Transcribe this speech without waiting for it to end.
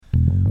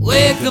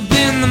Wake up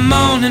in the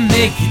morning,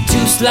 make you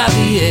 2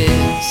 sloppy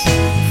eggs.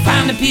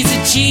 Find a piece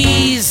of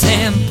cheese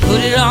and put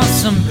it on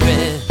some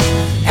bread.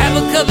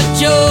 Have a cup of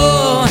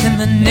joe,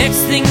 and the next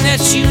thing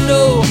that you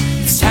know,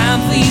 it's time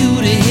for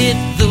you to hit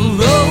the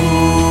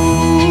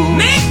road.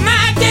 Make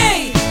my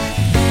day,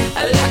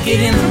 I like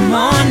it in the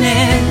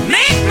morning.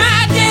 Make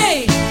my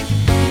day,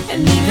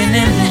 and even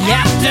in the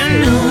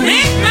afternoon.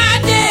 Make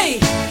my day,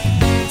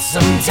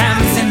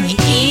 sometimes in the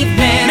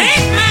evening.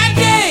 Make my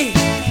day,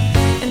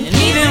 and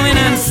even when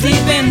I'm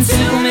sleeping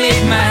to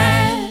make my.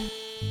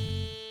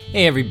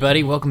 Hey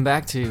everybody, welcome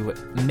back to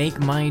Make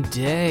My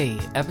Day,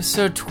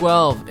 episode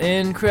 12.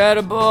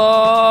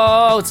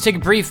 Incredible! Let's take a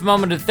brief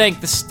moment to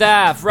thank the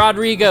staff.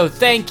 Rodrigo,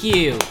 thank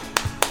you.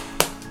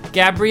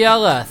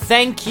 Gabriella,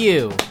 thank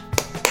you.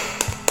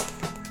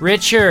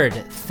 Richard,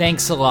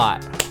 thanks a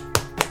lot.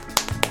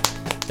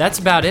 That's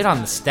about it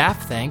on the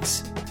staff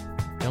thanks.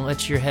 Don't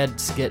let your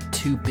heads get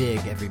too big,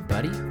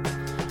 everybody.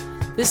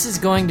 This is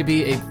going to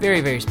be a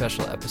very, very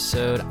special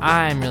episode.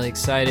 I'm really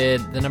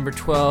excited. The number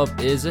 12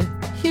 is a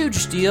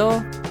huge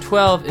deal.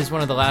 12 is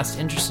one of the last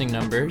interesting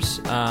numbers.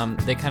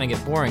 They kind of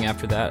get boring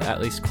after that, at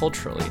least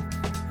culturally.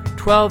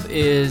 12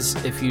 is,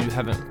 if you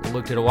haven't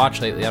looked at a watch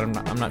lately, I'm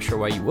not sure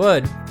why you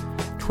would.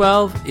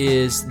 12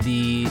 is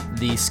the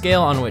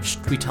scale on which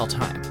we tell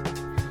time.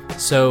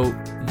 So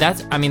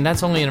that's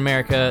only in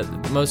America.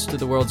 Most of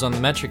the world's on the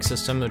metric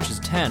system, which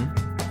is 10.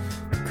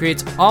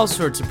 Creates all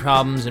sorts of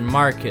problems in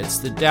markets,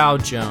 the Dow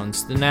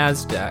Jones, the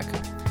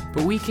NASDAQ,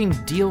 but we can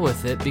deal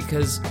with it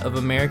because of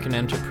American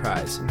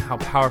enterprise and how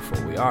powerful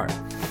we are.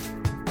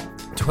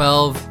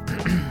 12,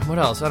 what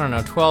else? I don't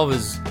know. 12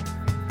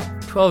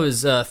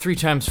 is 3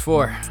 times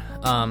 4.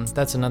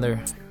 That's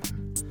another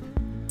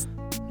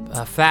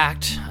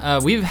fact.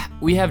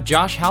 We have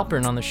Josh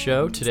Halpern on the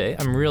show today.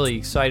 I'm really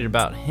excited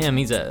about him.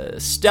 He's a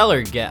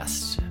stellar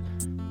guest.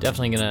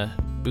 Definitely gonna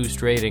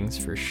boost ratings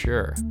for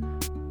sure.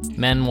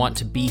 Men want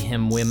to be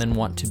him, women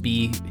want to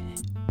be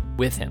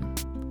with him.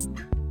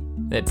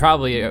 They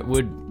probably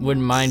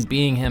wouldn't mind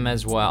being him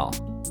as well.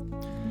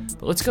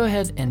 But let's go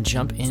ahead and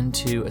jump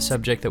into a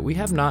subject that we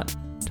have not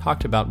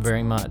talked about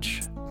very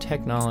much,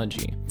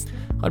 technology.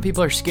 A lot of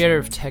people are scared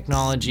of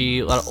technology.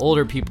 A lot of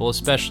older people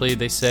especially,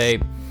 they say,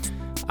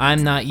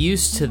 I'm not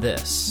used to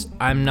this.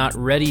 I'm not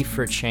ready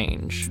for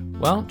change.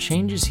 Well,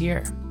 change is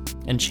here,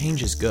 and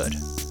change is good.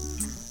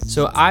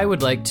 So I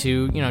would like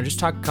to, just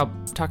talk.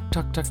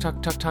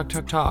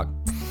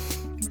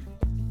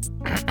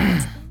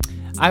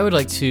 I would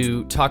like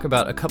to talk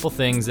about a couple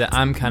things that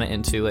I'm kind of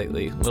into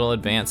lately, little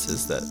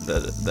advances that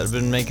have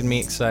been making me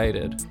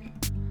excited.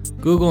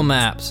 Google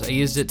Maps, I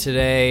used it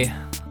today.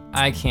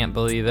 I can't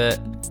believe it.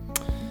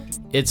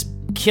 It's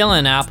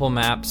killing Apple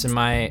Maps in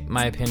my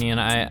opinion.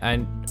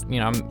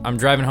 I'm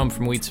driving home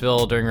from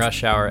Wheatsville during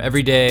rush hour.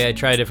 Every day I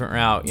try a different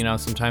route.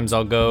 Sometimes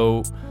I'll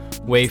go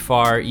way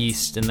far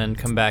east and then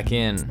come back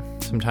in.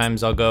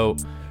 Sometimes I'll go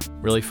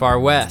really far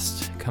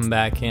west, come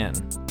back in.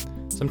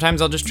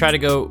 Sometimes I'll just try to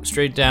go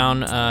straight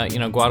down,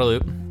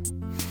 Guadalupe.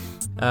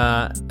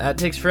 That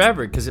takes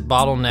forever because it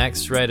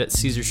bottlenecks right at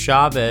Cesar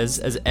Chavez,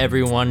 as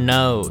everyone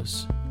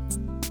knows.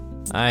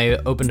 I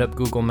opened up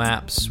Google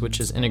Maps, which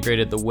has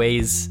integrated the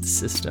Waze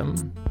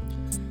system,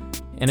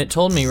 and it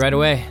told me right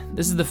away,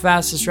 this is the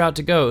fastest route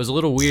to go. It was a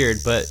little weird,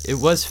 but it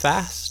was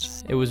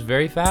fast. It was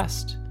very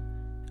fast.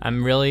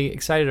 I'm really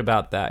excited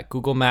about that.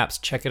 Google Maps,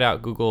 check it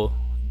out, Google.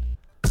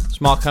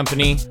 Small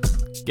company,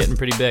 getting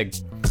pretty big.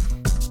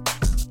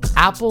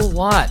 Apple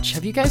Watch.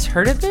 Have you guys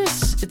heard of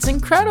this? It's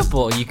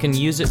incredible. You can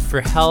use it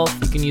for health.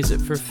 You can use it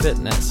for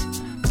fitness.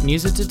 You can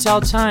use it to tell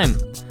time.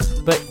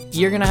 But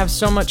you're going to have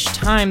so much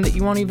time that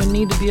you won't even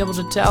need to be able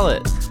to tell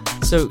it.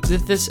 So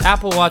this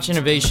Apple Watch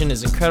innovation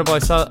is incredible. I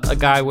saw a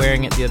guy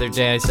wearing it the other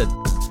day. I said,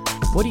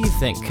 what do you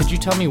think? Could you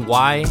tell me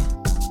why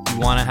you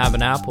want to have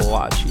an Apple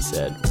Watch? He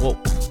said, well,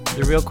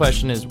 the real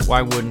question is,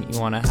 why wouldn't you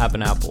want to have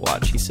an Apple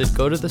Watch? He said,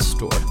 go to the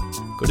store.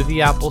 Go to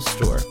the Apple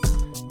store.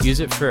 Use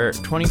it for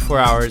 24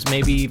 hours,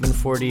 maybe even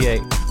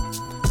 48.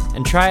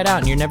 And try it out,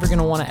 and you're never going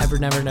to want to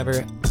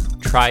never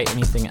try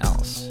anything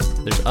else.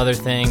 There's other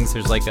things.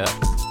 There's like a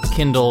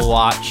Kindle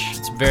watch.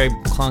 It's very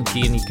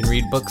clunky, and you can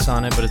read books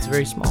on it, but it's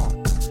very small.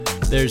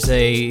 There's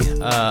there's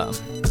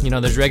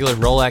regular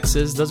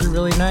Rolexes. Those are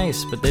really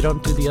nice, but they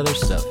don't do the other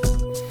stuff.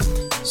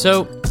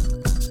 So,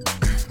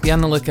 be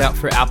on the lookout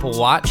for Apple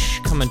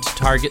Watch coming to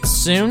Target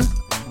soon.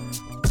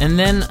 And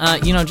then,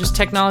 just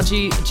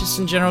technology, just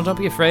in general, don't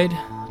be afraid.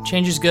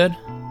 Change is good.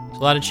 There's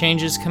a lot of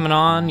changes coming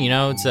on.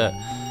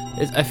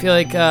 I feel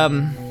like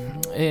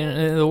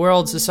in the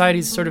world,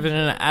 society's sort of in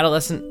an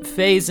adolescent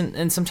phase,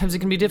 and sometimes it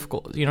can be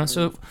difficult,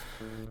 so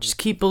just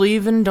keep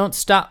believing, don't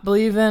stop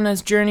believing,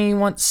 as Journey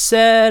once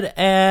said,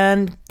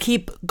 and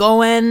keep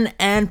going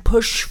and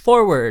push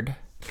forward.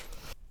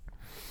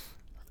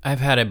 I've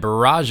had a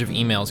barrage of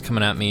emails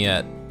coming at me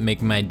at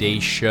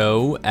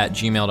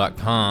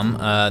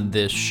makemydayshow@gmail.com,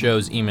 this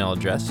show's email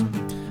address.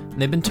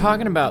 They've been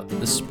talking about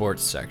the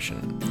sports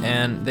section,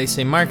 and they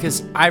say,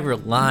 Marcus, I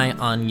rely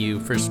on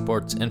you for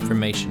sports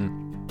information.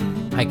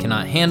 I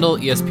cannot handle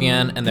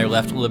ESPN and their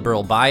left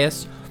liberal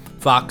bias.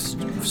 Fox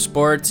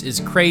Sports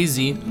is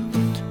crazy.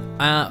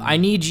 I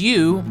need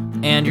you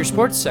and your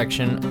sports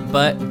section,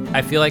 but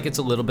I feel like it's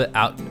a little bit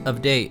out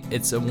of date.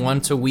 It's a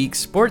once-a-week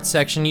sports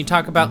section. You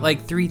talk about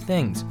like 3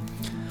 things.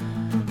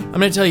 I'm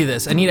going to tell you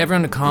this. I need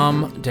everyone to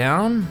calm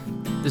down.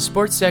 The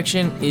sports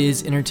section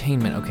is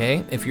entertainment,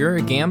 okay? If you're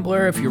a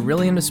gambler, if you're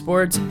really into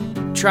sports,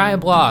 try a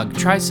blog,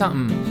 try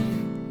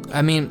something.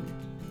 I mean,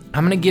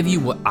 I'm going to give you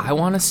what I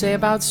want to say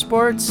about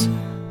sports,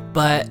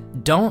 but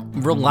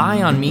don't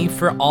rely on me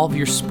for all of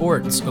your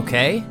sports,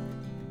 okay?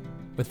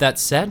 With that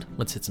said,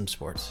 let's hit some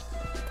sports.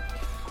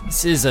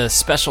 This is a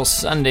special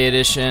Sunday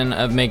edition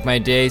of Make My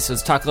Day, so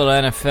let's talk a little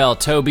NFL.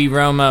 Toby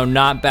Romo,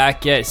 not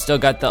back yet, still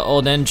got the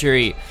old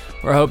injury.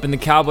 We're hoping the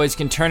Cowboys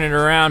can turn it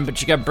around,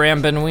 but you got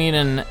Bram Ben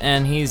Whedon,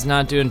 and he's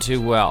not doing too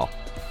well.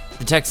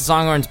 The Texas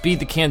Longhorns beat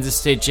the Kansas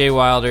State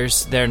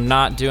Jaywilders. They're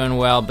not doing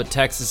well, but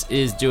Texas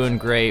is doing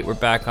great. We're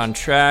back on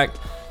track.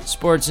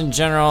 Sports in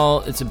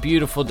general, it's a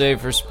beautiful day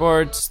for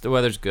sports. The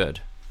weather's good.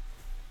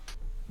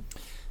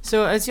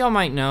 So, as y'all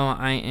might know,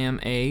 I am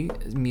a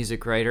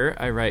music writer.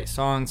 I write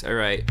songs, I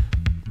write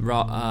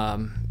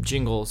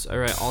jingles, I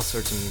write all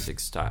sorts of music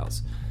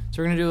styles.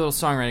 So we're going to do a little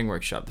songwriting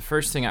workshop. The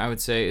first thing I would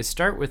say is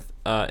start with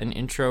an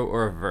intro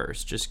or a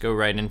verse. Just go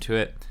right into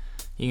it.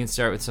 You can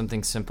start with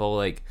something simple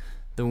like,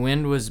 the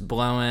wind was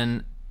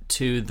blowing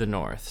to the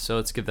north. So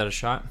let's give that a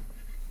shot.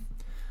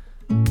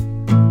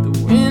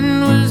 The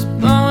wind was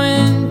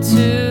blowing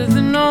to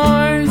the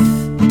north.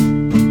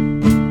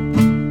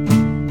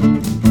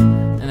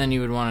 You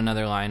would want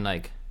another line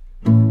like,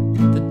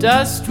 the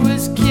dust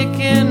was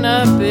kicking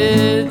up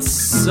its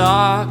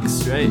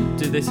socks, right?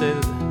 Did they say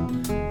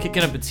that?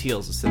 Kicking up its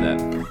heels, let's say that.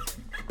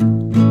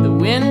 The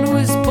wind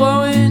was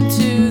blowing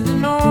to the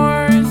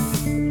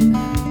north.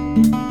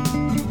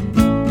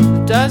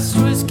 The dust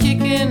was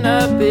kicking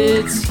up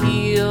its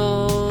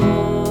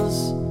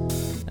heels.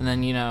 And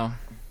then,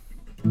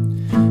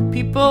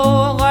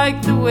 people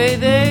like the way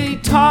they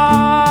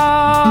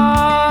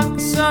talk.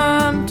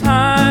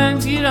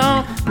 Sometimes you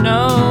don't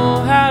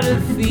know how to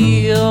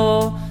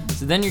feel.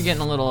 So then you're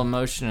getting a little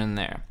emotion in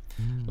there.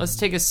 Let's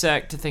take a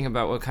sec to think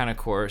about what kind of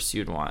chorus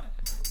you'd want.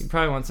 You'd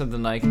probably want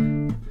something like,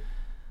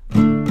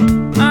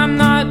 I'm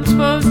not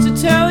supposed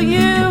to tell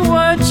you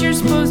what you're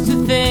supposed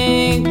to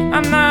think.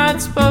 I'm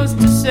not supposed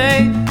to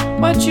say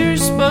what you're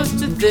supposed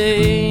to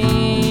think.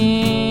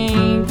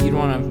 You'd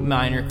want a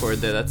minor chord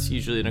there. That's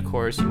usually in a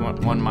chorus. You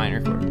want one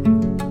minor chord.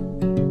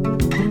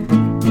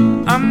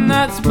 I'm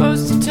not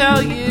supposed to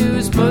tell you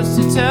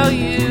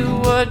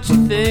what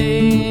you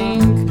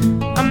think.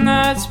 I'm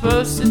not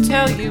supposed to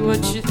tell you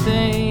what you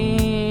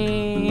think.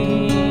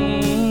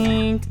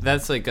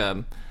 That's like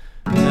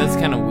that's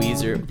kind of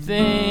Weezer.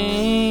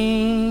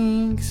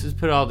 Thanks. Let's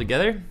put it all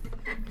together.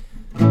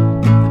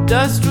 The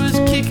dust was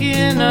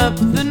kicking up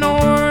the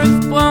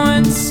north,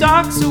 blowing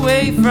socks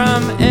away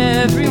from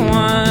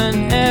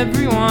everyone.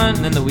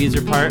 And then the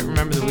Weezer part.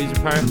 Remember the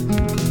Weezer part?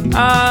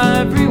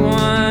 Everyone.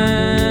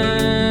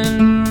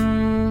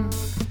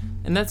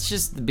 And that's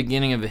just the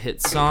beginning of a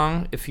hit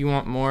song. If you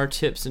want more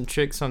tips and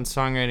tricks on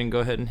songwriting, go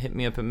ahead and hit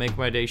me up at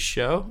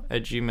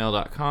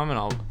makemydayshow@gmail.com and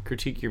I'll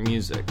critique your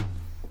music.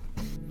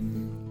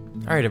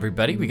 All right,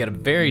 everybody, we got a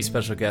very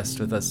special guest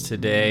with us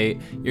today.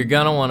 You're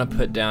going to want to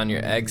put down your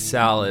egg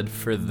salad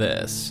for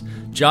this.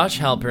 Josh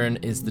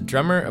Halpern is the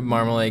drummer of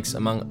Marmalakes,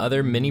 among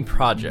other mini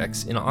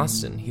projects in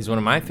Austin. He's one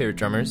of my favorite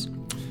drummers.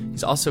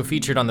 He's also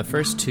featured on the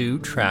first 2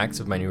 tracks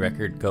of my new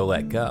record, Go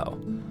Let Go.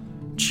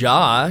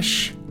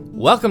 Josh,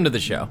 welcome to the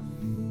show.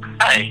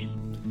 Hi.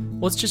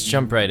 Let's just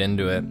jump right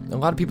into it. A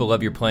lot of people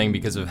love your playing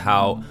because of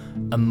how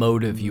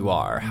emotive you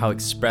are, how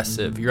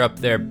expressive. You're up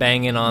there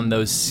banging on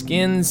those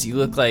skins. You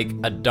look like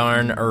a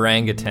darn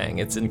orangutan.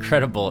 It's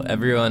incredible.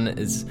 Everyone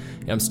is,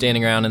 I'm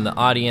standing around in the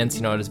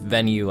audience, at this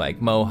venue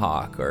like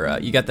Mohawk, or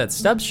you got that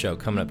Stubbs show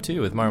coming up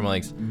too with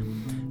Marmalakes.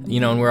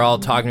 And we're all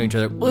talking to each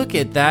other. Look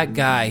at that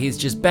guy. He's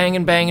just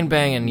banging.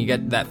 You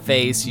got that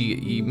face.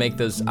 You make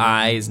those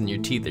eyes and your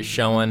teeth are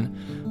showing.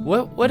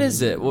 What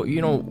is it? Well,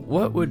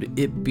 what would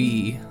it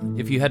be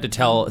if you had to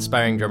tell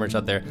aspiring drummers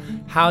out there,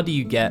 how do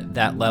you get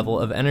that level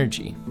of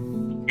energy?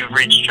 You've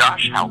reached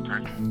Josh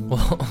Halpern.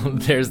 Well,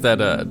 there's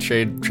that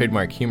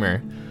trademark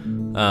humor.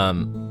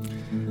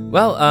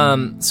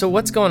 So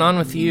what's going on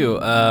with you?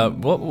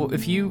 What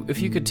if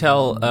you could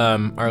tell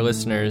our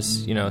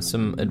listeners,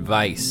 some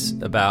advice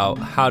about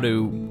how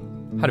to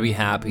be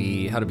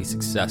happy, how to be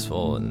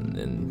successful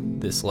in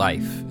this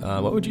life,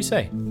 what would you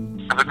say?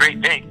 Have a great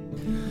day.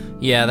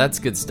 Yeah, that's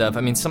good stuff.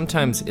 I mean,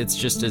 sometimes it's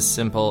just as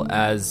simple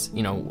as,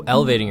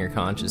 elevating your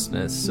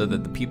consciousness so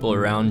that the people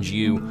around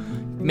you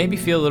maybe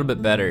feel a little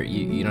bit better.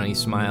 You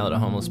smile at a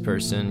homeless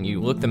person, you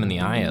look them in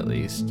the eye at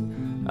least.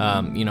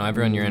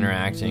 Everyone you're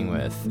interacting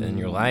with in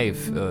your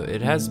life,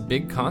 it has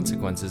big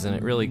consequences, and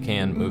it really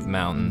can move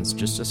mountains,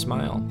 just a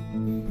smile.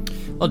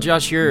 Well,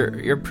 Josh,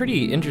 you're a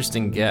pretty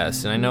interesting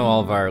guest, and I know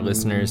all of our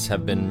listeners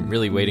have been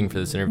really waiting for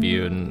this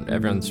interview, and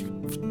everyone's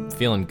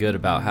feeling good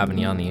about having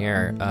you on the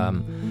air.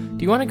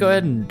 Do you want to go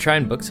ahead and try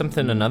and book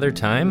something another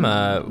time?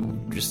 I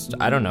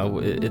don't know.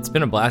 It's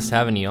been a blast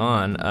having you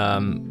on.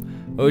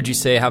 What would you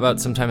say? How about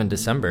sometime in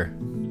December?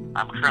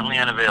 I'm currently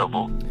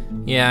unavailable.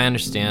 Yeah, I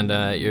understand.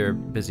 You're a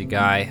busy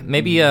guy.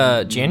 Maybe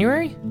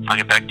January? I'll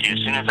get back to you as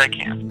soon as I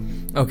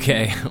can.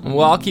 Okay.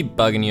 Well, I'll keep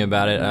bugging you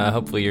about it.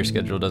 Hopefully your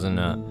schedule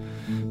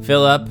doesn't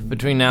fill up.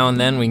 Between now and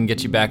then, we can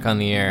get you back on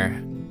the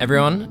air.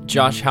 Everyone,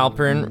 Josh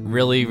Halpern,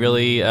 really,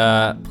 really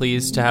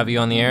pleased to have you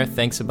on the air.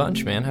 Thanks a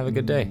bunch, man. Have a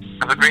good day.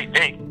 Have a great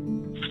day.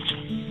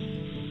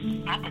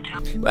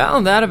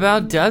 Well, that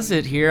about does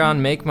it here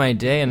on Make My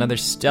Day, another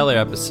stellar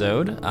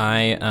episode.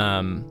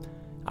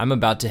 I'm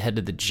about to head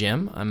to the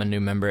gym. I'm a new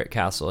member at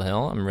Castle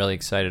Hill. I'm really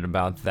excited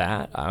about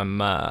that.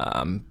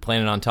 I'm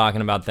planning on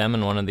talking about them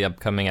in one of the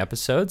upcoming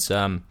episodes.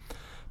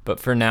 But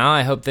for now,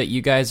 I hope that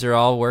you guys are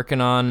all working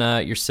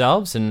on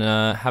yourselves and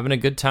having a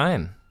good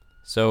time.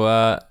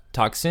 So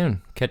talk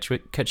soon. Catch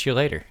you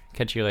later.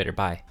 Catch you later.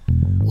 Bye.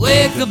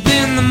 Wake up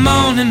in the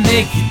morning,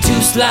 make you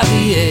 2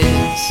 sloppy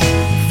eggs.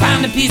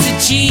 Find a piece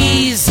of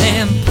cheese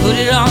and put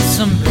it on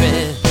some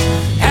bread.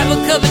 Have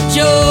a cup of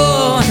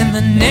joe, and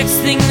the next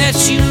thing that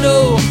you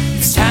know,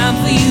 it's time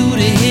for you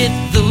to hit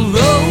the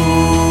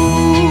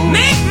road.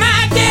 Make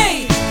my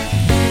day,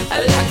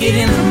 I like it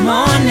in the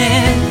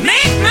morning.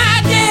 Make my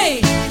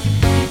day,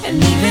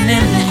 and even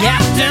in the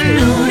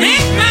afternoon.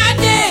 Make my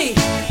day,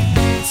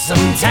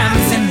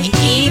 sometimes in the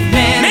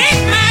evening.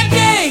 Make my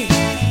day,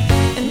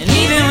 and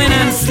even when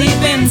I'm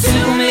sleeping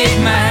too. Make